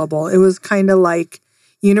programs available. It was kind of like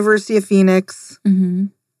University of Phoenix,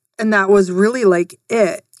 and that was really like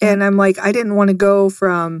it. And I'm like, I didn't want to go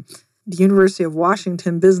from the University of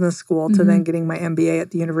Washington Business School to then getting my MBA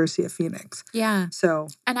at the University of Phoenix. Yeah. So,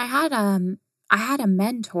 and I had a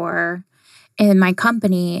mentor in my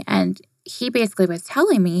company, and he basically was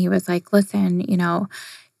telling me, he was like, listen,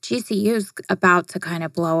 GCU's about to kind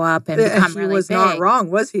of blow up and become really big. He was not wrong,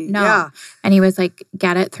 was he? No. Yeah. And he was like,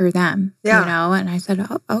 get it through them, Yeah. And I said,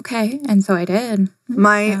 oh, okay. And so I did.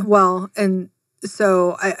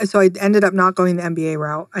 So I ended up not going the MBA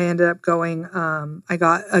route. I ended up going, I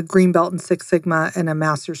got a green belt in Six Sigma and a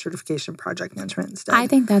master's certification project management instead. I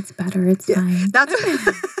think that's better. It's fine.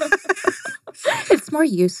 It's more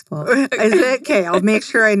useful. Is it? Okay, I'll make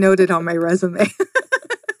sure I note it on my resume.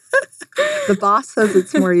 The boss says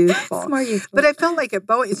it's more useful. It's more useful. But I felt like at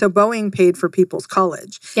Boeing, so Boeing paid for people's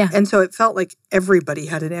college. Yeah. And so it felt like everybody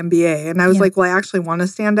had an MBA. And I was like, well, I actually want to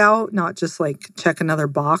stand out, not just like check another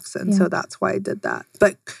box. And so that's why I did that.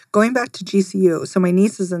 But going back to GCU, so my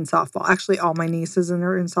niece is in softball. Actually, all my nieces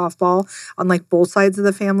are in softball. On like both sides of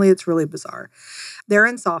the family, it's really bizarre. They're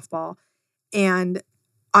in softball. And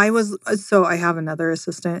I have another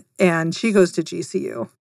assistant, and she goes to GCU.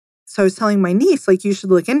 So I was telling my niece, like, you should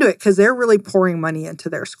look into it because they're really pouring money into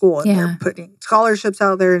their school. And they're putting scholarships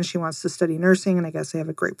out there, and she wants to study nursing, and I guess they have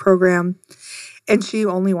a great program. And she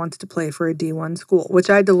only wants to play for a D1 school, which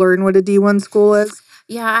I had to learn what a D1 school is.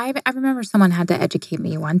 Yeah, I remember someone had to educate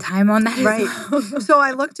me one time on that. Right. So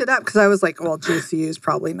I looked it up because I was like, well, GCU is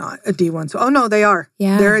probably not a D1 school. Oh, no, they are.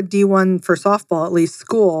 Yeah. They're a D1 for softball, at least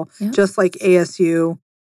school, just like ASU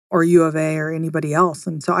or U of A or anybody else.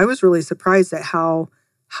 And so I was really surprised at how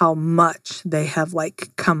much they have like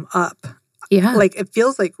come up. Yeah. Like it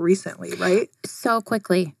feels like recently, right? So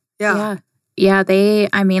quickly. Yeah. Yeah,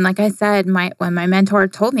 like I said, when my mentor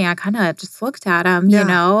told me, I kind of just looked at him,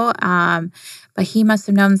 but he must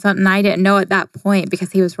have known something I didn't know at that point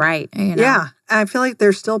because he was right. Yeah. I feel like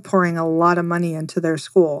they're still pouring a lot of money into their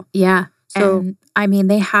school. Yeah. So, and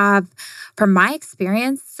they have, from my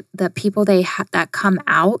experience, the people that come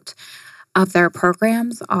out of their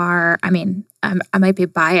programs are, I might be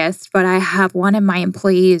biased, but I have one of my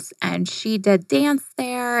employees and she did dance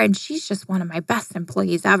there and she's just one of my best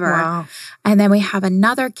employees ever. Wow. And then we have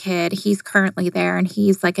another kid, he's currently there and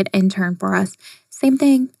he's like an intern for us. Same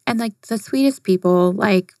thing. And like the sweetest people,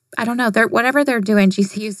 like, I don't know, whatever they're doing,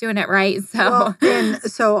 GCU's doing it right. So, well, and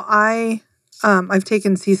so I've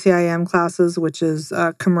taken CCIM classes, which is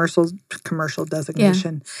commercial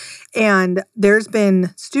designation. Yeah. And there's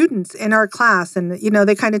been students in our class and,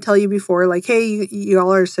 they kind of tell you before, like, hey, you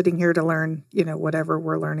all are sitting here to learn, whatever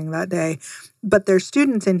we're learning that day. But there's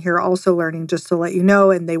students in here also learning just to let you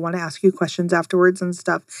know, and they want to ask you questions afterwards and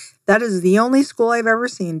stuff. That is the only school I've ever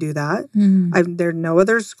seen do that. There's no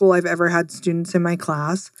other school I've ever had students in my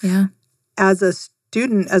class. Yeah. As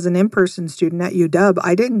an in-person student at UW,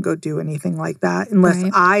 I didn't go do anything like that unless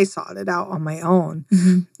I sought it out on my own.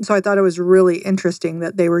 So I thought it was really interesting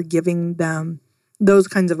that they were giving them those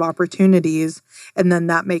kinds of opportunities. And then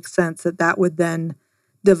that makes sense that would then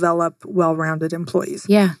develop well-rounded employees.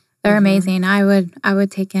 Yeah. They're amazing. I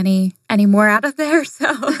would take any more out of there. So,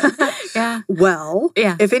 yeah. Well,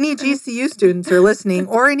 if any GCU students are listening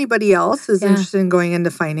or anybody else is interested in going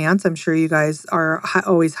into finance, I'm sure you guys are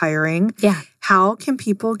always hiring. Yeah. How can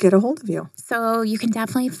people get a hold of you? So you can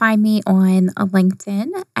definitely find me on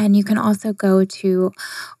LinkedIn, and you can also go to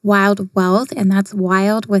Wild Wealth, and that's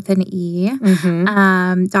wild with an E,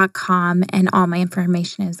 .com, and all my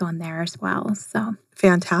information is on there as well. So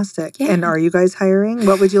fantastic. Yeah. And are you guys hiring?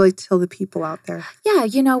 What would you like to tell the people out there? Yeah,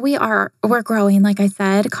 we're growing, like I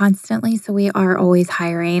said, constantly. So we are always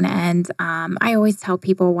hiring. And I always tell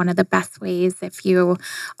people one of the best ways if you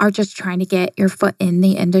are just trying to get your foot in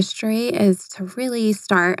the industry is to really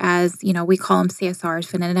start as, we call them CSRs,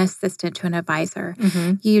 from an assistant to an advisor.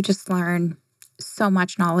 You just learn so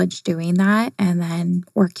much knowledge doing that and then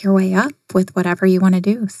work your way up with whatever you want to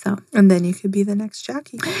do. So, and then you could be the next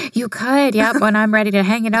Jackie. You could, when I'm ready to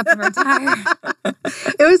hang it up and retire.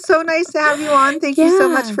 It was so nice to have you on. Thank you so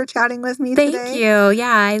much for chatting with me today. Thank you.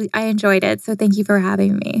 Yeah, I enjoyed it. So thank you for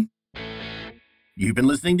having me. You've been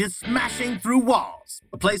listening to Smashing Through Walls,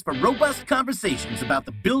 a place for robust conversations about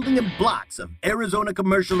the building and blocks of Arizona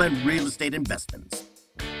commercial and real estate investments.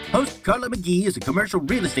 Host Carla McGee is a commercial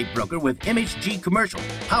real estate broker with MHG Commercial,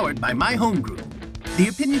 powered by My Home Group. The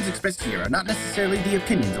opinions expressed here are not necessarily the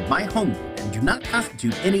opinions of My Home Group and do not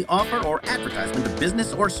constitute any offer or advertisement of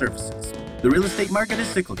business or services. The real estate market is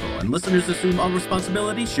cyclical, and listeners assume all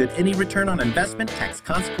responsibility should any return on investment, tax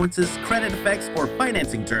consequences, credit effects, or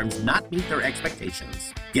financing terms not meet their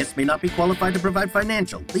expectations. Guests may not be qualified to provide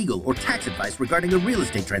financial, legal, or tax advice regarding a real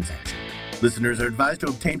estate transaction. Listeners are advised to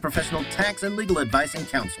obtain professional tax and legal advice and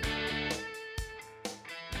counsel.